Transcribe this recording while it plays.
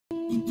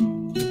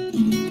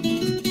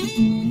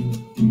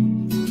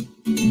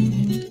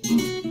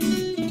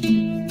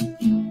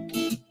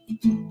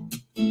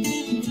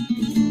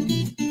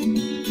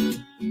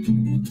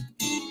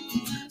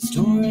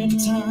Story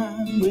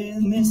time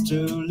with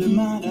Mr.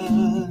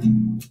 Lamada.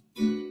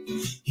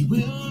 He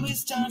will be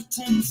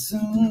starting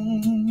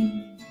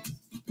soon.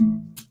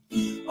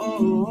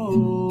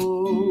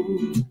 Oh,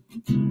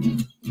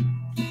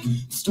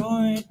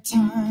 story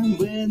time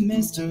with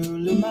Mr.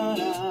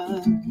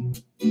 Lamada,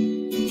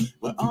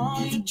 where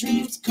all your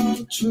dreams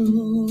come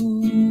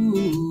true.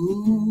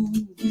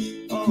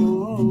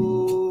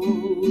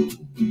 Oh,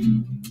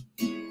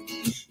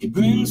 he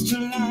brings to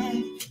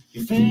life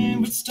your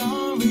favorite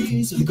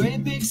stories with a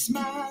great big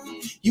smile.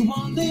 You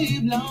won't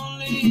leave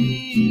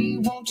lonely.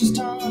 Won't you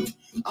start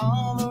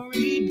all the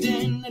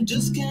reading? I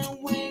just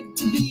can't wait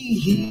to be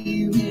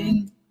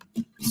hearing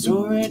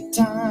story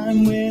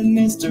time with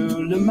Mr.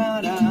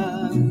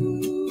 Lamada.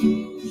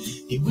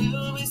 He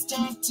will be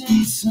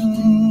starting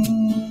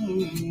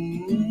soon.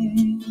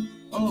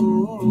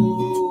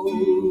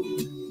 Oh,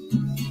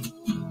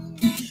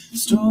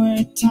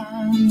 story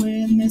time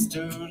with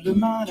Mr.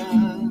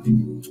 Lamada,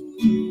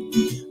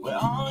 where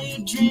all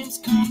your dreams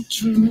come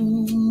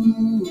true.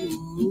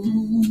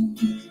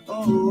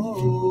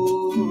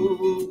 Oh,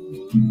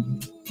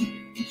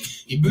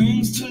 he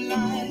brings to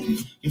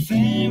life your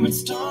favorite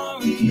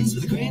stories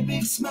with a great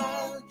big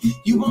smile.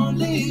 You won't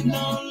leave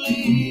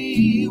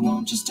lonely.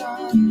 Won't you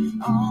start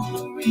all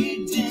the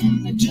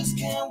reading? I just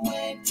can't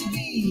wait to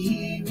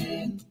be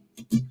hearing.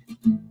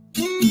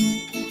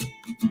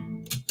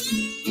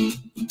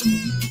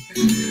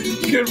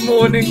 Good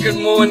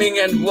morning,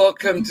 and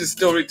welcome to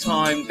Story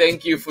Time.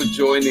 Thank you for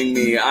joining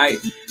me.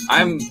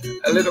 I'm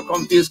a little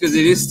confused because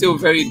it is still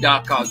very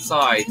dark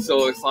outside,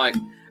 so it's like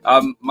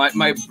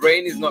my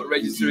brain is not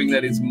registering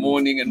that it's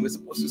morning and we're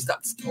supposed to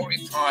start story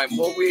time.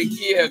 Well, we're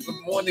here.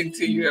 Good morning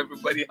to you,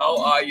 everybody.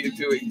 How are you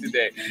doing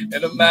today?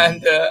 And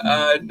Amanda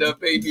and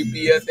Baby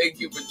Bia, thank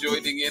you for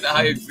joining in.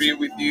 I agree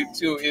with you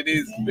too. It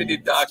is pretty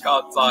dark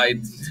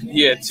outside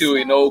here too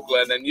in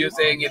Oakland, and you're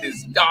saying it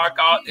is dark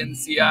out in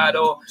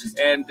Seattle,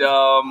 and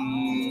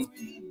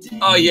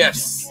oh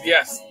yes,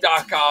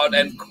 dark out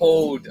and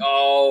cold.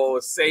 Oh,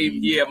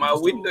 same here. My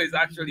window is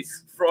actually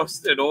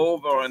frosted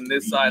over on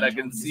this side. I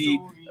can see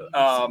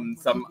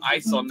some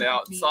ice on the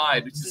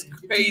outside, which is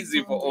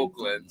crazy for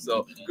Oakland.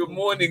 So good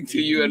morning to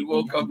you and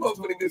welcome.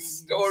 Hopefully this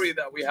story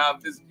that we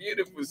have, this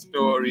beautiful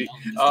story,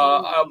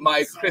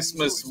 my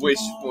Christmas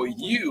wish for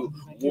you,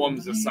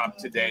 warms us up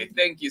today.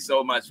 Thank you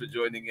so much for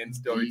joining in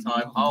Story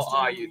Time. How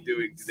are you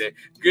doing today?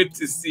 Good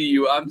to see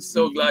you. I'm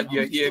so glad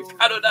you're here,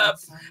 cuddled up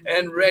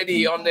and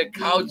ready on the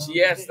couch.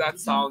 Yes, that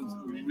sounds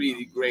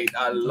really great.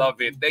 I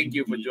love it. Thank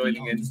you for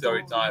joining in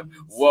Story Time.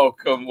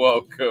 Welcome.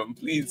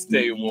 Please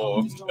stay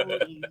warm.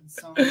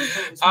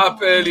 Up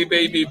early,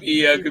 Baby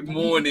Bia. Good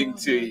morning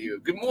to you.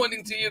 Good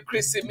morning to you,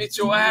 Chrissy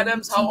Mitchell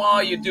Adams. How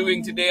are you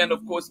doing today? And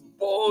of course,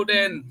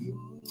 Bolden.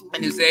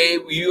 And you say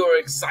you are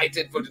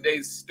excited for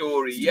today's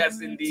story.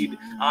 Yes, indeed,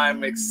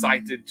 I'm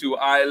excited too.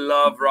 I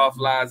love Ralph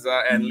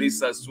Lazar and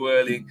Lisa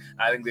Swerling.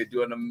 I think they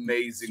do an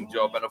amazing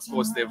job. And of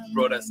course, they've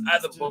brought us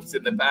other books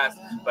in the past,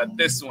 but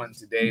this one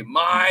today,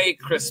 My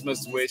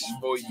Christmas Wish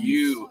for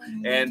You.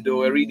 And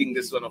we're reading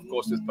this one, of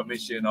course, with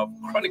permission of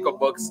Chronicle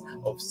Books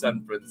of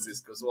San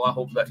Francisco. So I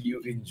hope that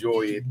you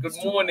enjoy it. Good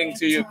morning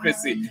to you,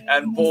 Chrissy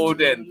and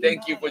Bolden.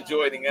 Thank you for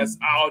joining us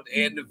out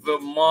in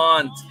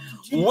Vermont.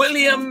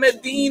 William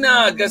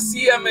Medina,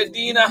 Garcia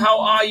Medina, how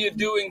are you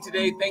doing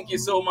today? Thank you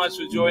so much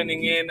for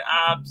joining in.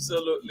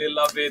 Absolutely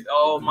love it.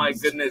 Oh my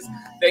goodness.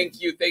 Thank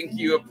you.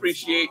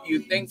 Appreciate you.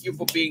 Thank you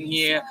for being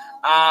here.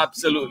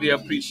 Absolutely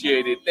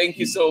appreciate it. Thank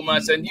you so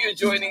much. And you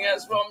joining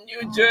us from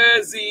New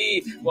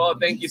Jersey. Well,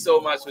 thank you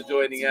so much for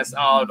joining us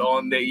out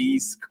on the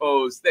East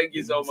Coast. Thank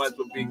you so much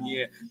for being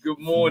here. Good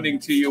morning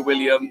to you,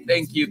 William.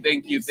 Thank you.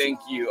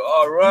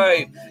 All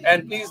right.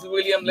 And please,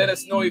 William, let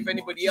us know if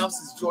anybody else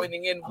is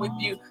joining in with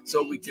you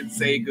so we can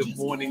say good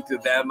morning to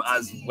them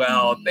as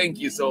well. Thank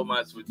you so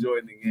much for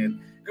joining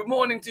in. Good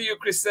morning to you,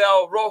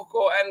 Chriselle,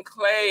 Rocco, and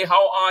Clay.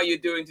 How are you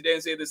doing today?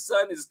 And say the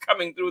sun is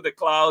coming through the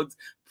clouds.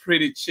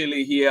 Pretty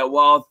chilly here.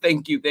 Well,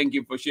 thank you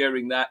for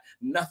sharing that.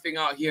 Nothing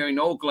out here in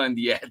Oakland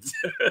yet.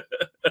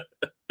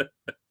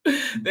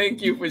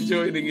 Thank you for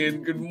joining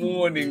in. Good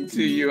morning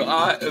to you.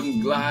 I am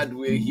glad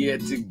we're here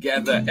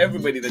together.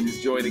 Everybody that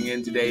is joining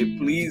in today,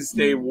 please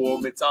stay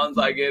warm. It sounds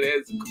like it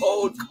is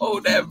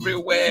cold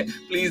everywhere.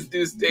 Please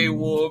do stay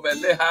warm,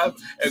 and they have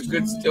a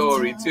good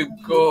story to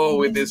go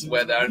with this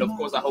weather. And of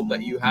course, I hope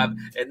that you have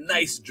a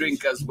nice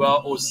drink as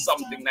well, or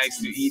something nice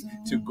to eat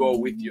to go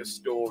with your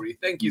story.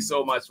 Thank you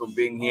so much for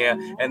being here.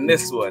 And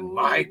this one,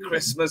 My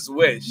Christmas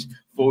Wish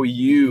for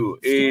You,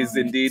 is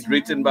indeed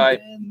written by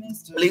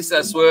Lisa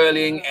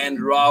Swerling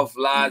and Ralph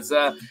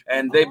Lazar,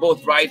 and they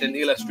both write and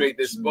illustrate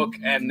this book,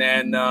 and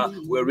then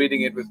we're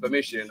reading it with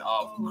permission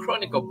of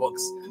Chronicle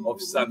Books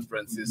of San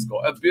Francisco.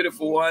 A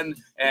beautiful one,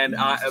 and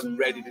I am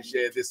ready to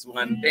share this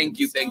one. Thank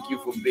you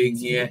for being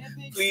here.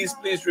 Please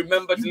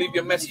remember to leave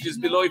your messages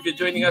below. If you're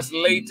joining us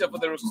later for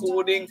the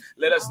recording,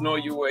 let us know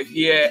you were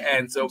here,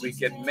 and so we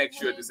can make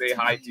sure to say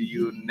hi to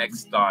you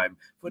next time.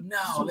 For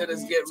now, let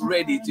us get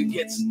ready to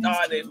get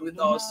started with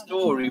our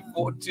story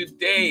for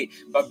today.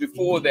 But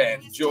before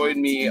then,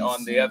 join me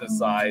on the other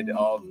side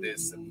of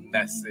this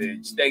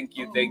message. Thank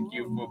you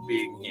for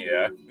being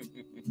here.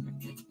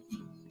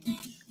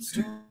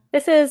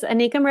 This is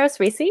Anika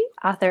Mrose-Reese,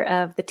 author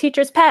of The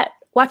Teacher's Pet,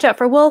 Watch Out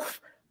for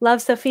Wolf,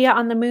 Love Sophia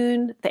on the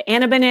Moon, the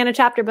Anna Banana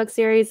chapter book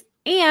series,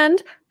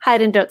 and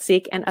Hide and Don't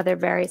Seek and other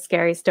very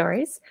scary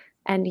stories.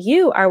 And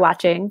you are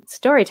watching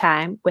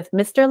Storytime with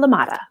Mr.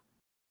 LaMotta.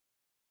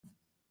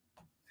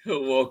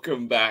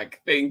 Welcome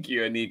back. Thank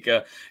you,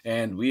 Anika.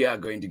 And we are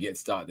going to get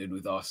started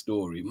with our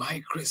story,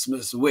 My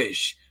Christmas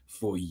Wish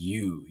for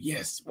You.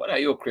 Yes, what are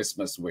your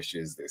Christmas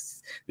wishes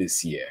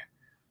this year?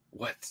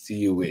 What do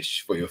you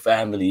wish for your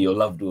family, your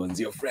loved ones,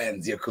 your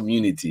friends, your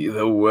community,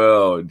 the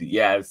world?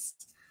 Yes,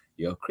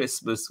 your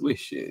Christmas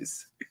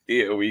wishes.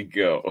 Here we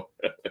go.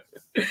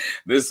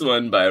 This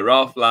one by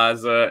Ralph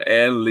Lazar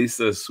and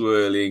Lisa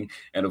Swerling,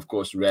 and of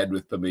course read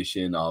with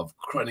permission of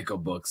Chronicle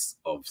Books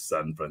of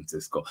San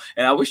Francisco.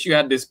 And I wish you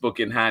had this book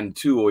in hand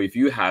too, or if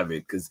you have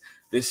it, because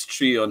this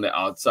tree on the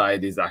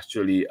outside is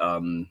actually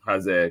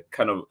has a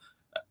kind of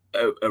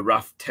a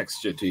rough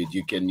texture to it.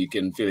 You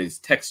can feel it's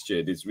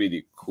textured. It's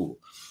really cool.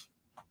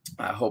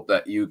 I hope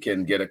that you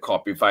can get a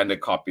copy, find a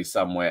copy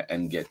somewhere,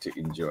 and get to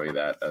enjoy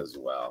that as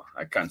well.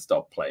 I can't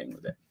stop playing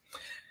with it.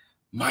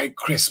 My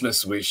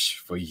Christmas Wish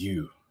for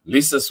You.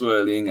 Lisa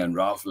Swerling and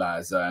Ralph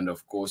Lazar, and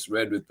of course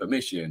read with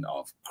permission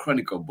of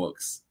Chronicle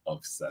Books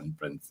of San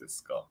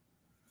Francisco.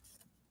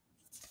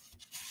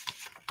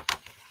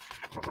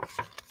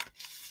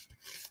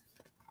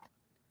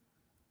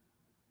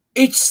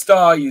 Each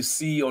star you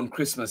see on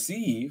Christmas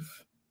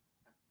Eve,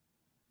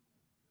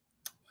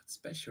 what's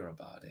special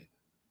about it?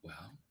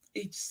 Well,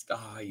 each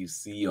star you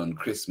see on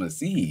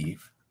Christmas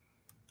Eve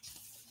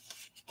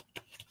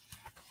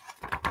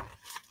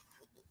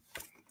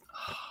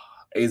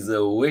is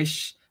a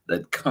wish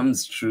that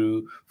comes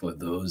true for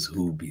those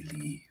who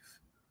believe.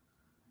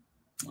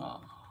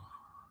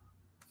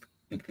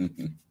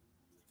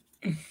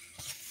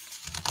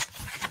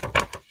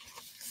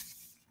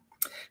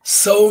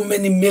 So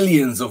many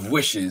millions of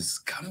wishes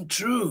come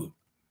true.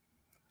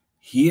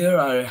 Here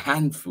are a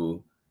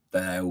handful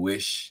that I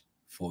wish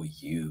for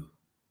you.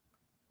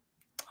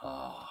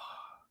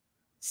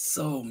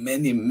 So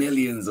many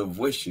millions of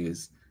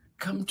wishes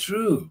come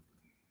true.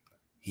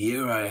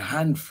 Here are a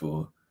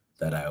handful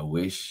that I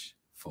wish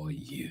for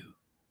you.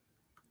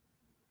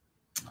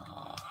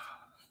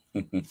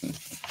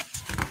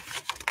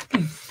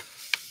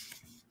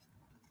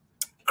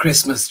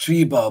 Christmas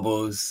tree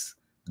baubles,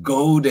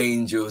 gold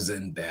angels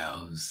and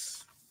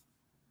bells.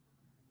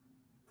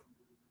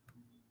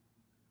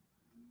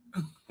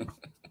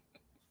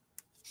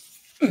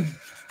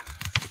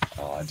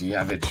 Do you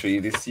have a tree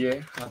this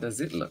year? How does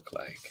it look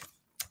like?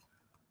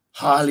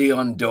 Holly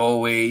on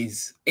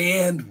doorways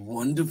and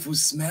wonderful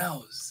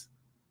smells.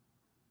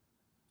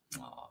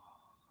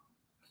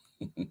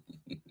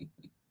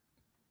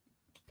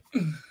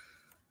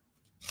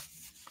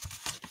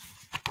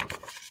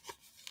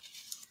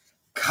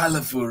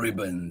 Colorful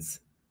ribbons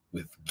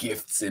with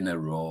gifts in a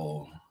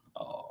row.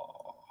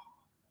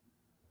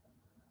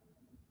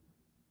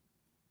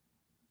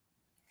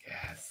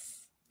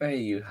 Yes, there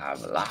you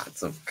have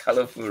lots of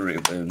colorful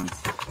ribbons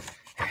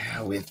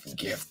with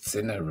gifts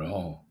in a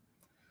row.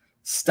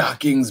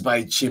 Stockings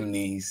by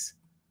chimneys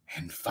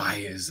and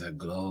fires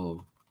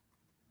aglow.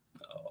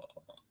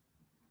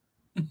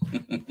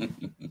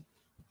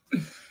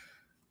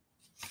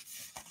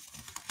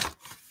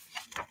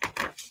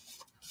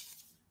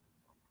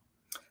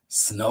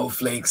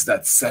 Snowflakes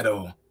that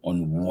settle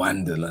on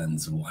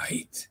Wonderland's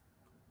white.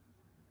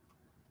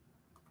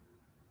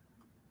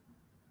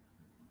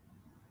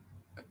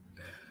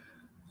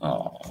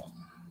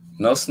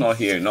 No snow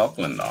here in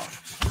Auckland now.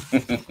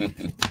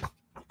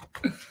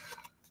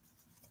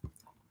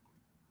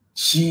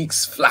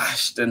 Cheeks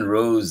flashed and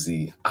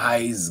rosy,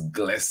 eyes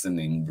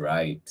glistening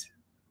bright.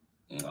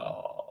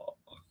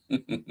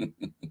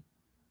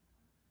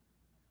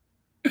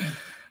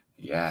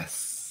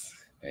 Yes,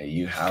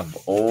 you have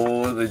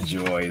all the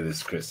joy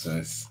this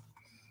Christmas.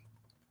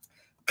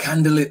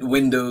 Candlelit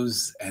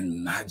windows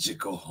and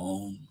magical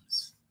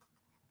homes.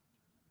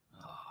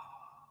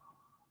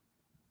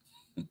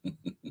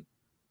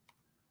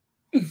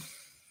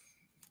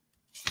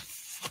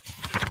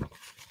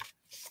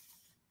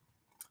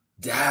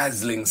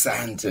 Dazzling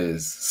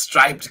Santas,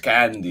 striped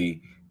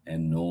candy,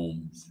 and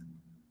gnomes.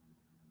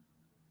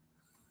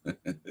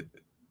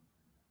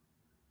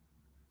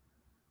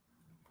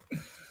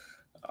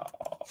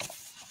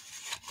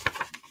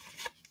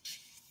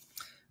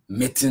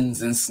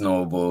 Mittens and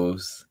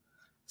snowballs,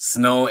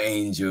 snow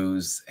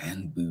angels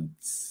and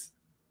boots.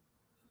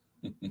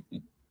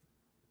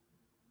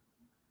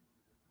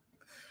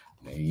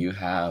 May you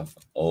have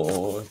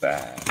all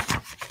that.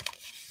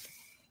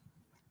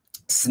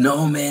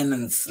 Snowmen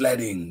and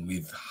sledding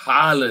with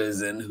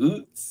hollers and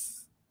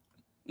hoots.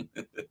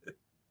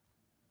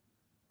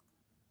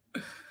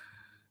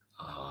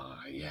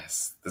 Ah,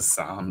 yes, the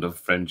sound of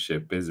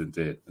friendship, isn't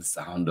it? The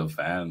sound of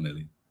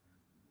family.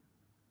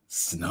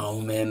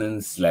 Snowmen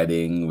and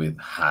sledding with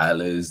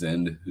hollers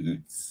and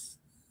hoots.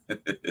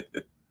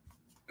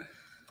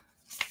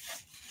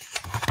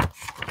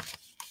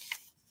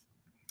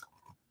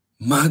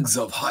 Mugs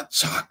of hot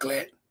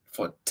chocolate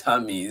for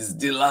tummy's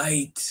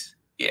delight.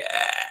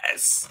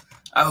 Yes,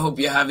 I hope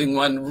you're having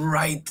one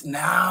right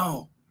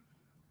now.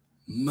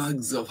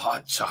 Mugs of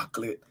hot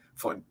chocolate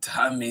for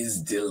tummy's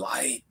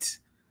delight.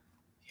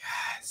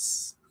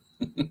 Yes.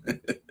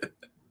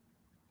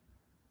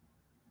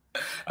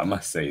 I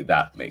must say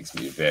that makes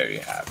me very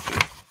happy.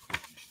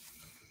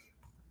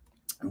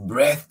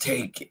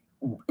 Breathtaking,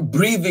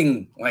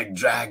 breathing like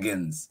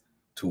dragons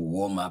to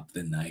warm up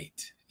the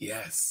night.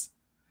 Yes.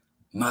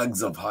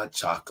 Mugs of hot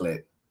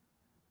chocolate,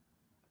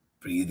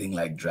 breathing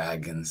like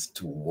dragons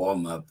to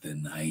warm up the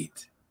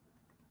night.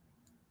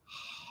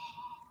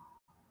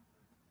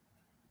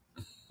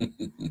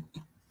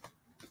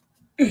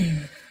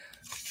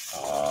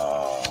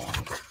 Oh.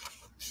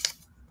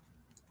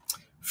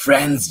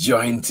 Friends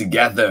join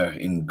together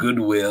in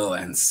goodwill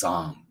and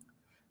song.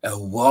 A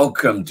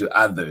welcome to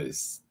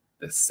others,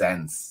 the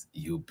sense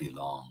you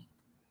belong.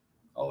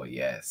 Oh,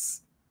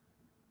 yes.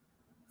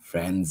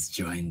 Friends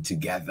join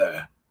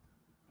together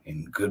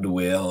in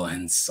goodwill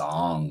and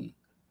song.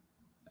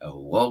 A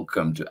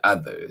welcome to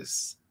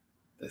others,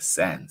 the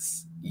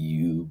sense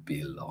you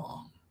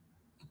belong.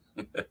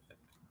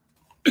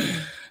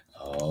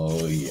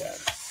 Oh,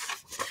 yes.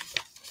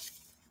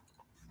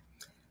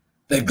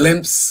 The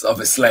glimpse of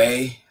a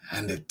sleigh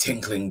and a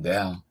tinkling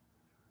bell,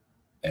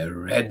 a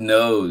red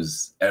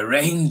nose, a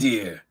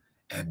reindeer,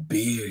 a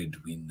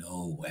beard we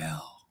know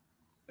well.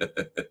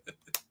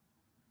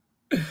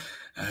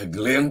 A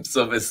glimpse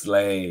of a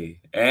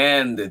sleigh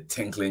and a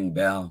tinkling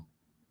bell,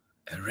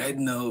 a red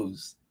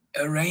nose,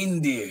 a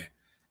reindeer,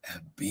 a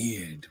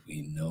beard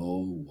we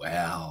know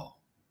well.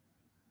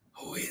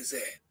 Who is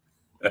it?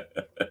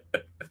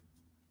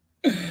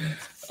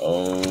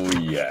 Oh,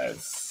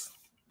 yes.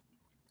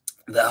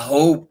 The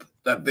hope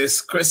that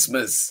this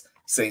Christmas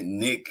St.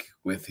 Nick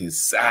with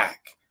his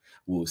sack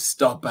will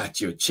stop at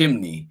your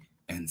chimney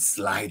and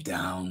slide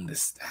down the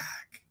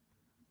stack.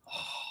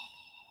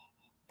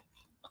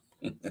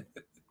 Oh.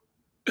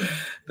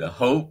 The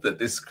hope that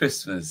this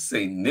Christmas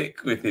St.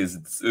 Nick with his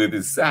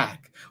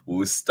sack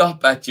will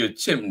stop at your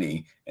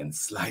chimney and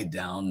slide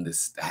down the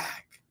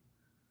stack.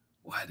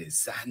 What is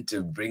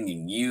Santa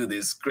bringing you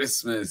this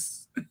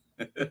Christmas?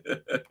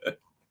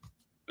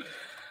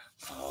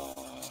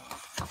 Oh.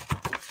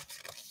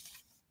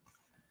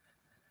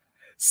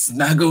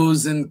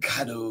 Snuggles and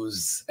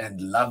cuddles and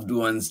loved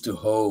ones to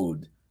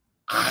hold,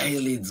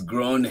 eyelids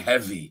grown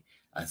heavy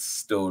as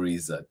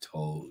stories are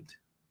told.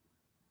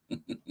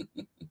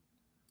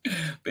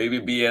 Baby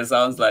B, it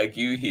sounds like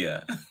you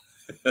here.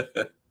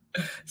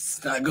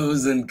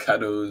 Snuggles and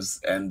cuddles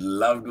and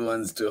loved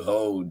ones to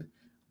hold,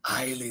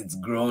 eyelids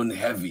grown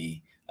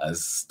heavy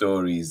as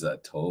stories are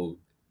told.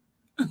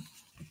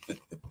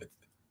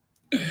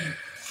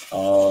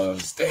 Oh,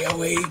 stay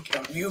awake,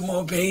 a few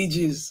more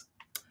pages.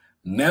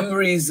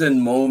 Memories and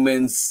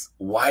moments,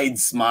 wide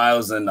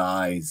smiles and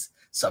eyes,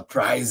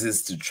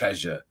 surprises to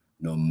treasure,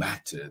 no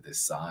matter the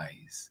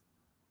size.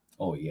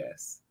 Oh,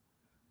 yes.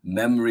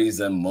 Memories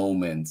and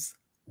moments,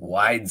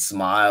 wide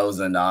smiles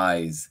and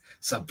eyes,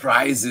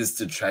 surprises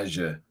to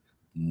treasure,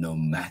 no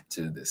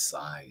matter the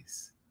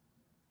size.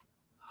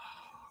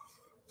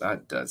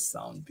 That does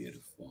sound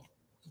beautiful.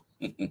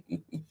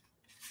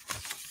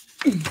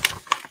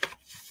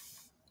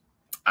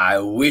 I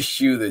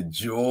wish you the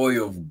joy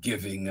of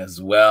giving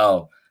as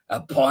well. A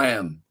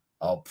poem,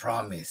 or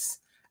promise,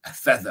 a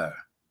feather,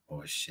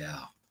 or a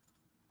shell.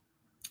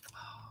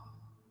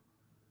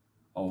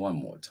 Oh, one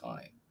more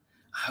time.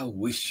 I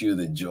wish you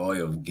the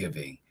joy of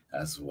giving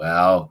as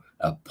well.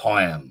 A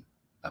poem,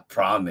 a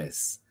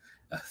promise,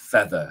 a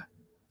feather,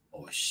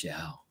 or a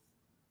shell.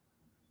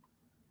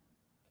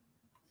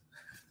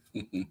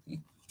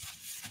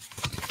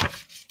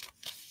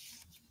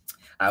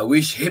 I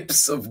wish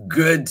hips of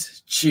good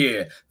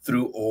cheer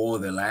through all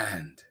the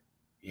land.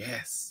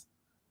 Yes,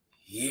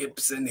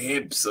 hips and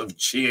hips of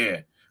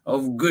cheer,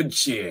 of good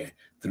cheer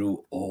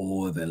through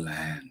all the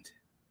land.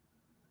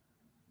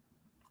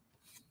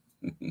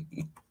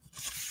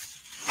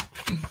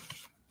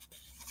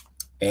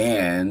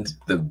 And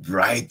the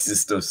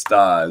brightest of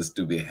stars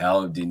to be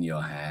held in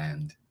your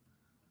hand.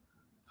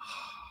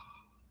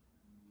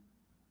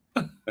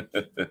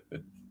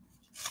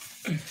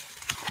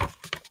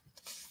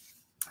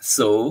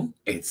 So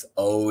it's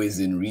always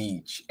in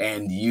reach,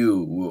 and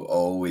you will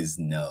always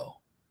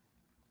know.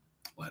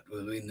 What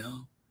will we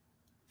know?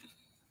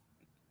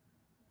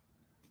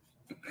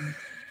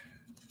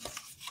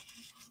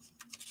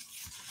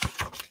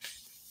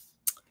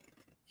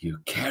 You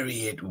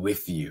carry it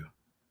with you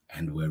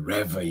and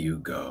wherever you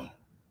go.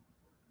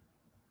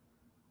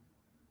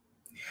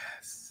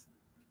 Yes,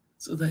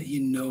 so that you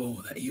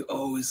know that you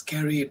always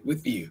carry it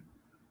with you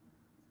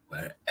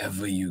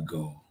wherever you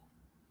go.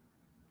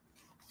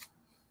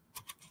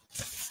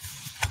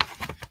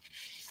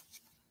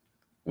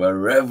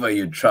 Wherever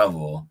you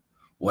travel,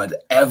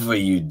 whatever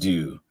you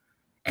do,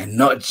 and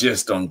not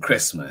just on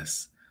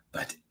Christmas,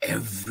 but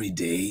every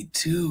day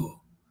too.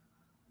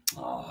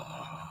 Oh.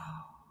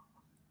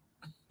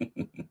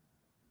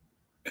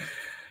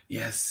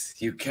 Yes,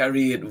 you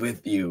carry it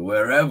with you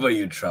wherever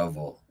you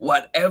travel,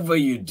 whatever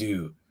you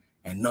do,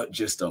 and not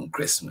just on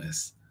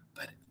Christmas,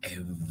 but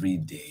every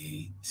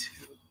day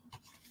too.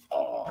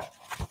 Oh,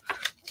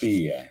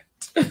 the end.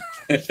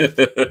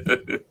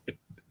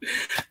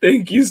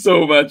 Thank you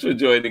so much for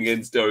joining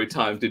in Story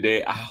Time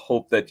today. I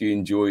hope that you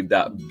enjoyed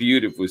that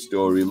beautiful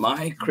story,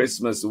 My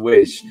Christmas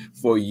Wish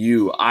for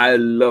You. I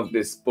love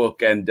this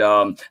book, and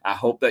I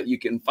hope that you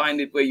can find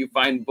it where you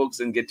find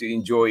books and get to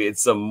enjoy it.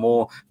 Some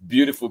more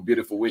beautiful,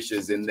 beautiful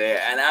wishes in there.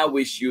 And I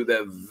wish you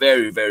the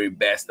very, very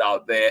best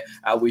out there.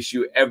 I wish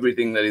you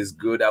everything that is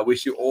good. I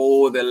wish you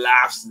all the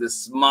laughs, the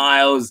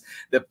smiles,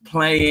 the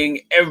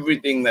playing,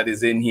 everything that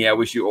is in here. I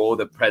wish you all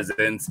the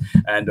presents,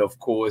 and of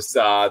course,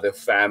 the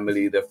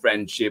family, the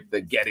friendship,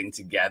 the getting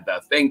together.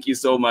 Thank you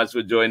so much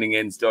for joining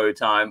in Story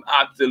Time.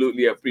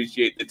 Absolutely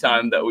appreciate the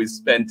time that we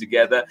spent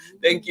together.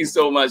 Thank you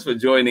so much for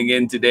joining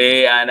in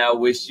today, and I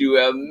wish you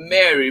a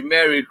Merry,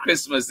 Merry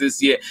Christmas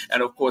this year.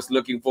 And of course,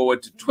 looking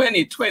forward to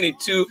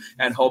 2022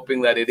 and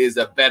hoping that it is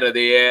a better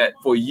year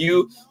for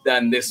you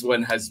than this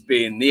one has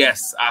been.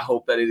 Yes, I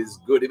hope that it is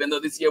good. Even though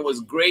this year was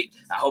great,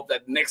 I hope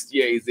that next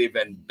year is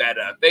even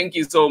better. Thank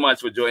you so much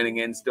for joining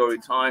in Story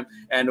Time,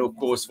 and of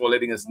course for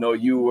letting us know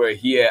you were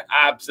here.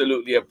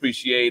 Absolutely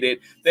appreciate it.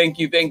 Thank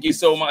you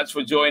so much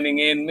for joining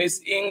in. Miss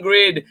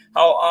Ingrid,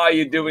 how are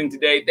you doing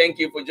today? Thank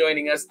you for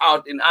joining us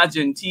out in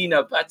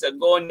Argentina,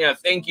 Patagonia.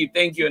 Thank you,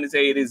 and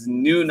say it is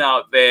noon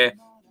out there.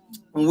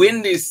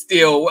 Windy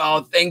still.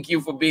 Well, thank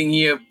you for being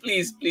here.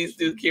 Please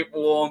do keep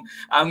warm.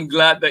 I'm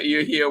glad that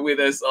you're here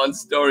with us on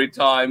Story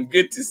Time.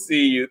 Good to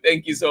see you.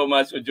 Thank you so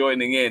much for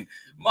joining in.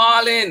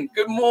 Marlin,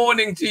 good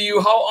morning to you.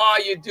 How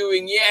are you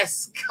doing?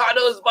 Yes,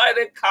 cuddles by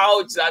the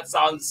couch. That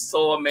sounds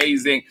so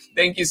amazing.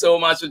 Thank you so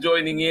much for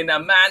joining in.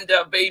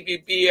 Amanda,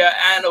 Baby Beer,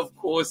 and of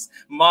course,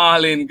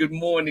 Marlin, good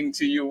morning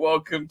to you.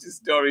 Welcome to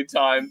Story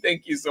Time.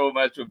 Thank you so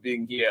much for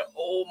being here.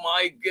 Oh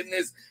my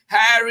goodness.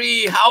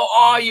 Harry, how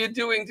are you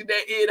doing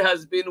today? It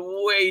has been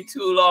way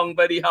too long,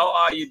 buddy. How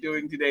are you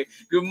doing today?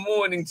 Good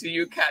morning to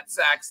you, Kat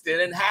Saxton.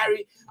 And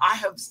Harry, I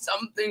have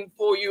something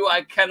for you.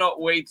 I cannot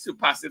wait to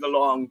pass it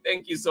along.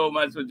 Thank you so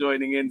much for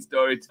joining in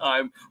Story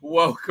Time.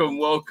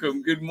 Welcome.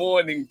 Good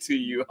morning to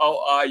you.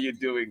 How are you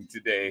doing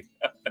today?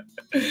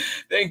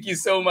 Thank you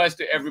so much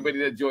to everybody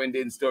that joined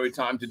in Story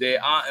Time today.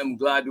 I am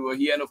glad you were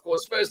here. And of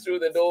course, first through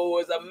the door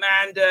was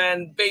Amanda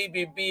and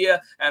Baby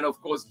Beer, and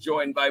of course,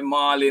 joined by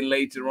Marlin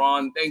later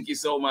on. Thank you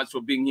so much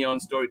for being here on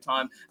Story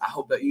Time. I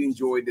hope that you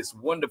enjoyed this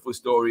wonderful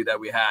story that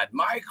we had.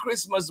 My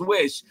Christmas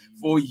wish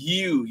for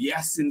you.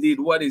 Yes, indeed.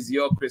 What is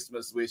your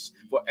Christmas wish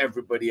for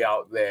everybody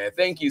out there?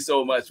 Thank you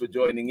so much for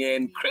joining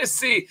in.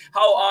 Chrissy,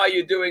 how are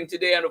you doing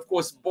today? And of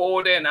course,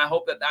 Borden, I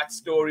hope that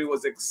story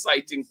was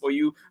exciting for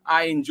you.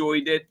 I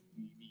enjoyed it,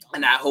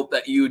 and I hope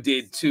that you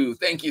did too.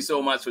 Thank you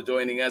so much for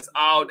joining us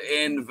out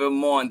in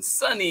Vermont,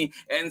 sunny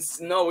and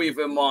snowy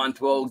Vermont.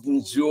 Well,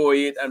 enjoy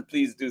it, and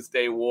please do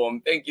stay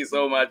warm. Thank you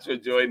so much for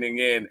joining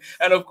in.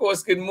 And of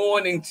course, good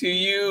morning to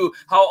you.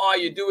 How are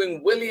you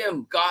doing?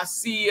 William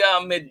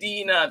Garcia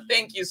Medina,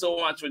 thank you so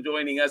much for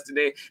joining us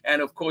today.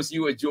 And of course,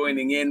 you are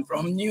joining in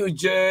from New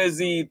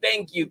Jersey.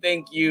 Thank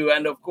you.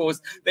 And of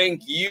course,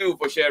 thank you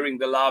for sharing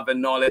the love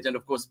and knowledge, and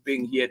of course,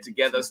 being here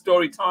together.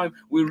 Story time,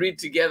 we read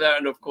together,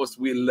 and of course,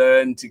 we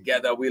learn together.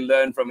 We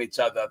learn from each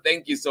other.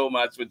 Thank you so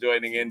much for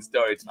joining in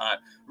Story Time.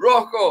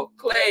 Rocco,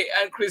 Clay,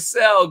 and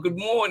Chriselle, good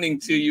morning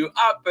to you.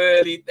 Up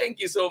early. Thank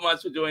you so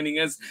much for joining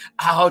us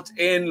out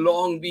in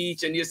Long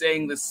Beach. And you're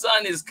saying the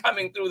sun is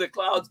coming through the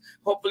clouds.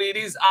 Hopefully it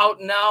is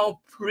out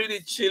now. Pretty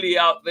chilly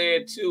out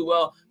there too.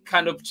 Well,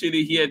 kind of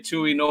chilly here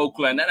too in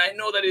Oakland. And I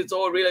know that it's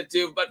all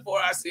relative, but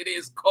for us it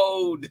is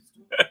cold.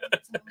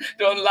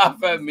 Don't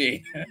laugh at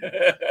me.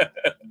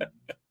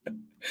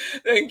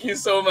 Thank you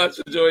so much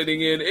for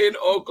joining in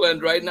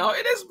Oakland right now.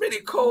 It is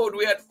pretty cold.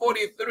 We had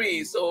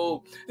 43,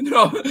 so it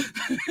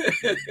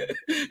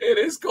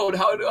is cold.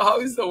 How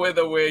is the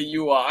weather where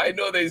you are? I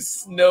know there's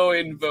snow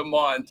in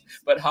Vermont,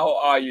 but how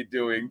are you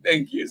doing?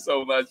 Thank you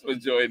so much for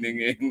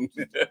joining in.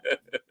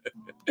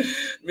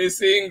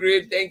 Miss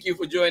Ingrid, thank you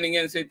for joining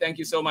in. Say thank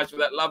you so much for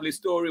that lovely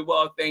story.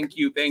 Well, thank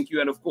you.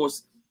 And of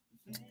course,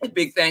 A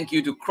big thank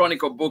you to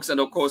Chronicle Books and,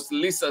 of course,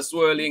 Lisa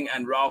Swerling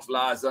and Ralph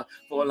Lazar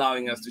for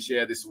allowing us to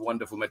share this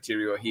wonderful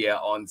material here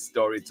on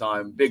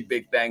Storytime.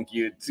 Big thank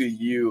you to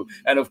you.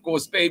 And, of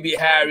course, Baby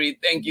Harry,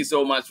 thank you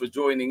so much for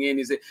joining in.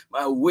 He said,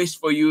 my wish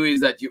for you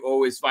is that you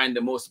always find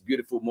the most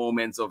beautiful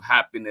moments of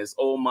happiness.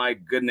 Oh, my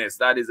goodness.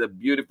 That is a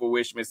beautiful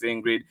wish, Miss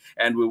Ingrid.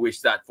 And we wish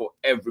that for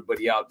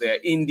everybody out there.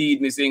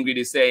 Indeed, Miss Ingrid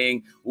is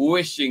saying,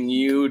 wishing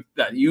you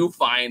that you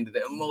find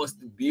the most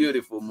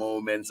beautiful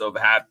moments of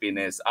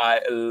happiness.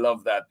 I love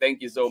that.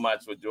 Thank you so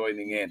much for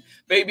joining in.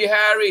 Baby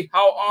Harry,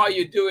 how are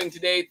you doing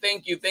today?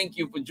 Thank you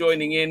for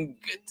joining in.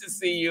 Good to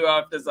see you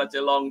after such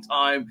a long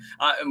time.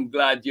 I am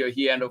glad you're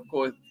here. And of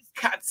course,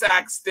 Kat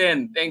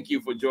Saxton, thank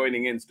you for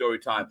joining in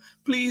Storytime.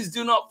 Please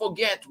do not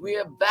forget, we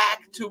are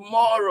back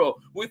tomorrow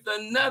with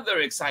another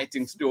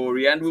exciting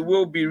story, and we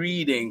will be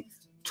reading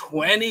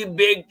 20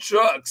 Big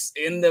Trucks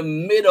in the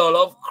Middle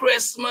of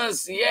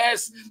Christmas.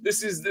 Yes,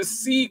 this is the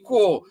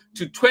sequel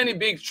to 20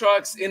 Big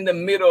Trucks in the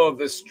Middle of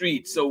the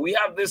Street. So we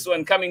have this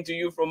one coming to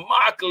you from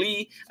Mark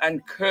Lee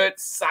and Kurt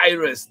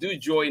Cyrus. Do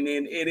join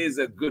in. It is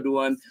a good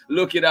one.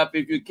 Look it up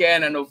if you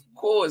can. And of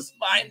course,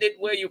 find it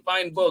where you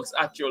find books,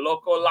 at your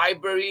local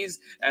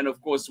libraries, and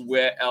of course,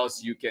 where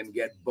else you can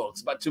get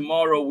books. But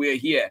tomorrow we're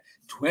here,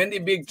 20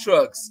 Big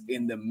Trucks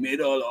in the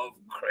Middle of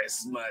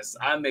Christmas.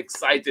 I'm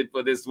excited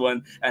for this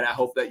one, and I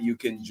hope that you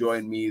can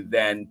join me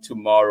then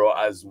tomorrow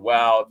as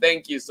well.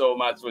 Thank you so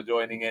much for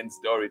joining in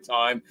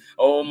Storytime.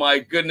 Oh my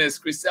goodness,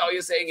 Chriselle,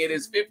 you're saying it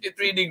is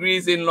 53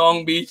 degrees in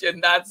Long Beach,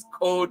 and that's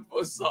code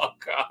for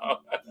soccer.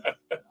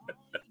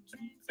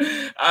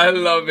 I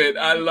love it.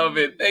 I love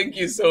it. Thank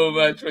you so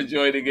much for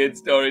joining in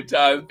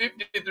Storytime.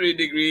 53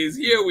 degrees.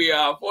 Here we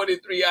are.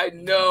 43. I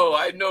know,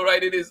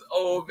 right? It is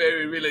all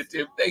very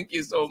relative. Thank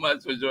you so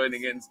much for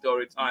joining in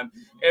Storytime,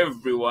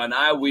 everyone.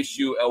 I wish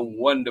you a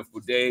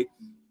wonderful day.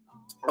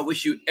 I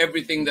wish you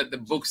everything that the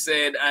book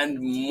said and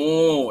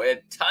more,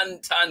 a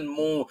ton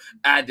more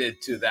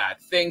added to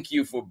that. Thank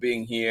you for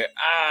being here.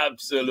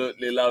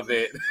 Absolutely love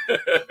it.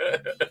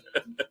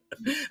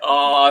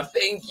 Oh,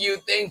 thank you,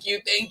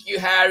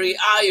 Harry.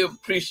 I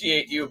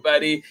appreciate you,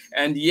 buddy.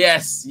 And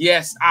yes,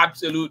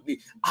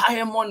 absolutely. I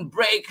am on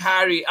break,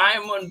 Harry. I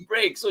am on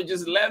break. So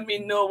just let me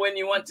know when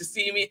you want to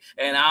see me,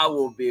 and I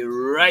will be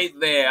right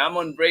there. I'm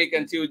on break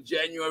until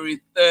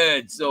January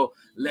 3rd. So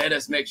let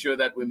us make sure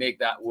that we make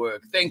that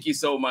work. Thank you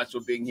so much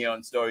for being here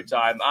on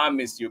Storytime. I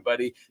miss you,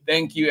 buddy.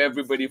 Thank you,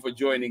 everybody, for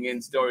joining in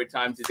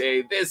Storytime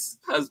today. This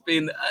has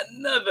been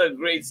another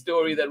great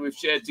story that we've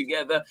shared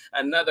together,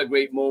 another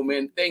great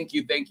moment. Thank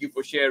you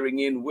for sharing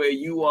in where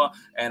you are,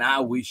 and I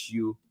wish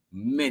you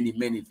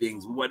many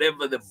things,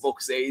 whatever the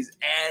book says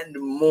and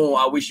more.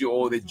 I wish you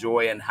all the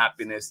joy and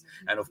happiness,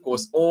 and of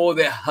course, all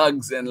the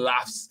hugs and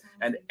laughs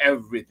and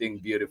everything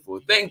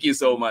beautiful. Thank you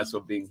so much for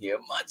being here.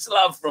 Much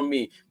love from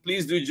me.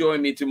 Please do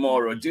join me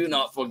tomorrow. Do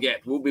not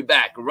forget, we'll be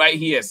back right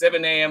here,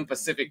 7 a.m.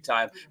 Pacific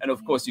time. And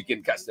of course, you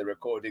can catch the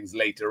recordings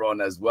later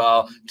on as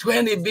well.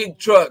 20 Big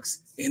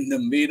Trucks in the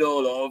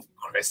Middle of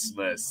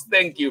Christmas.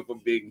 Thank you for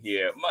being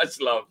here.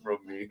 Much love from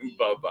me.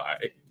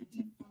 Bye-bye.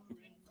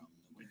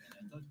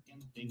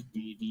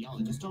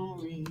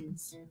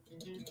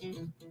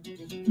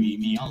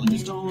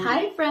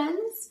 Hi,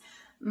 friends.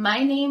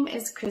 My name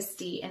is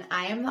Christy, and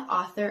I am the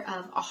author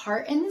of A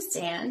Heart in the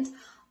Sand,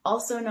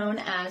 also known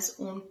as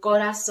Un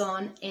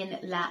Corazón en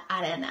la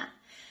Arena.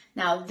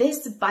 Now,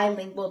 this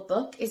bilingual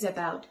book is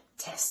about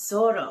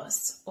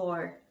tesoros,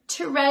 or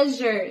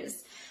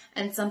treasures.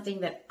 And something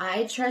that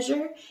I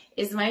treasure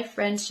is my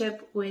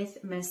friendship with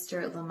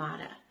Mr.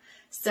 Lamada.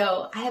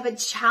 So I have a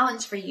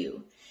challenge for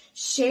you.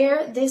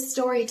 Share this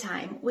story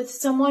time with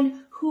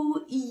someone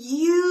who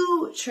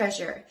you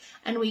treasure,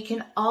 and we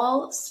can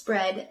all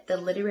spread the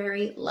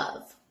literary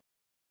love.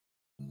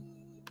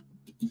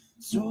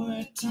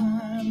 Story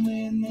time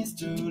with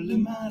Mr.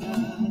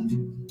 Lamada.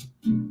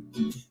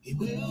 He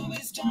will be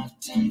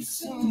starting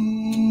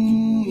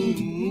soon.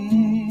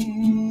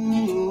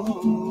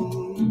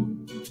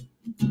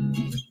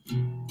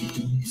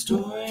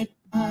 Story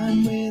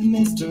time with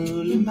Mr.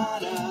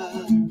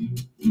 Lamada,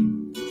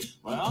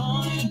 where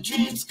all your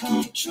dreams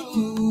come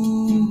true.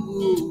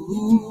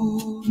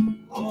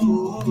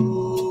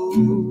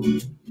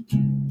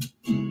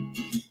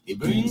 He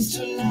brings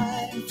to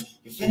life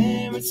your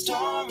favorite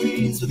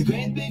stories with a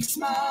great big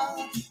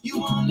smile. You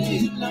won't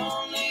live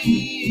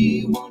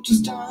lonely, won't you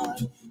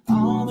start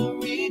all the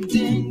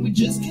reading? We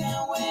just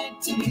can't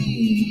wait to be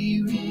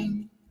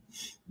hearing.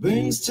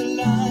 Brings to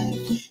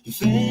life your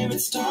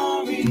favorite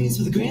stories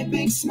with a great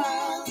big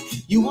smile.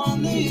 You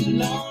won't live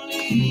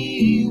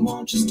lonely,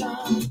 won't you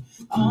start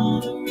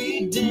all the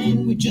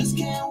reading? We just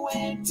can't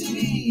wait to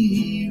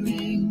be